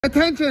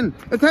Attention!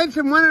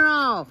 Attention, one and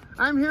all!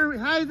 I'm here.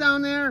 Hi,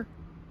 down there.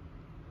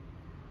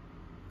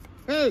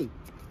 Hey.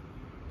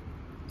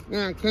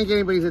 Yeah, I can't get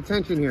anybody's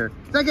attention here.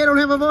 It's like I don't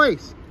have a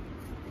voice.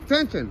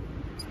 Attention.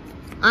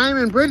 I'm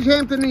in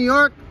Bridgehampton, New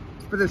York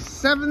for the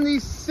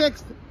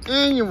 76th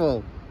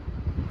annual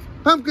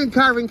pumpkin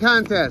carving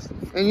contest.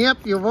 And yep,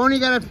 you've only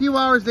got a few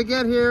hours to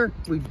get here.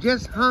 We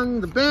just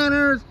hung the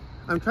banners.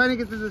 I'm trying to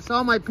get this to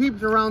all my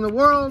peeps around the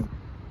world.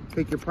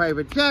 Take your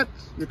private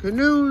jets, your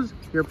canoes,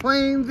 your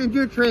planes, and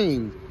your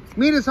trains.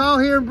 Meet us all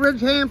here in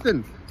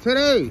Bridgehampton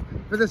today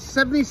for the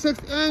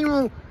 76th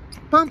annual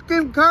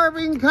pumpkin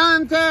carving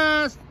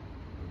contest.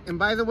 And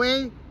by the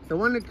way, the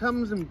one that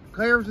comes and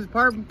carves his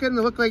pumpkin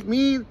to look like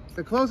me,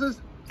 the closest,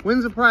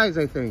 wins a prize,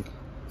 I think.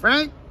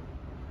 Right?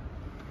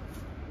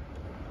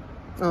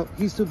 Oh,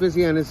 he's too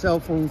busy on his cell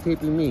phone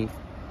taping me.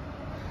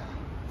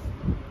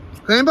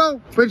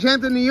 Clambo,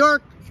 Bridgehampton, New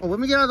York. Oh, let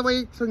me get out of the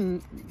way so I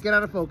can get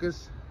out of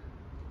focus.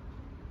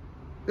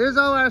 There's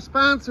all our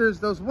sponsors,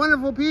 those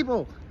wonderful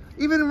people.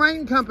 Even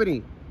Writing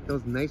Company,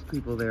 those nice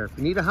people there. If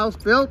you need a house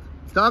built,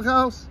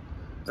 doghouse,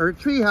 or a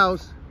tree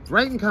house,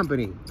 Writing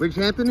Company,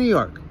 Bridgehampton, New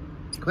York.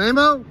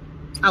 Clambo,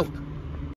 out.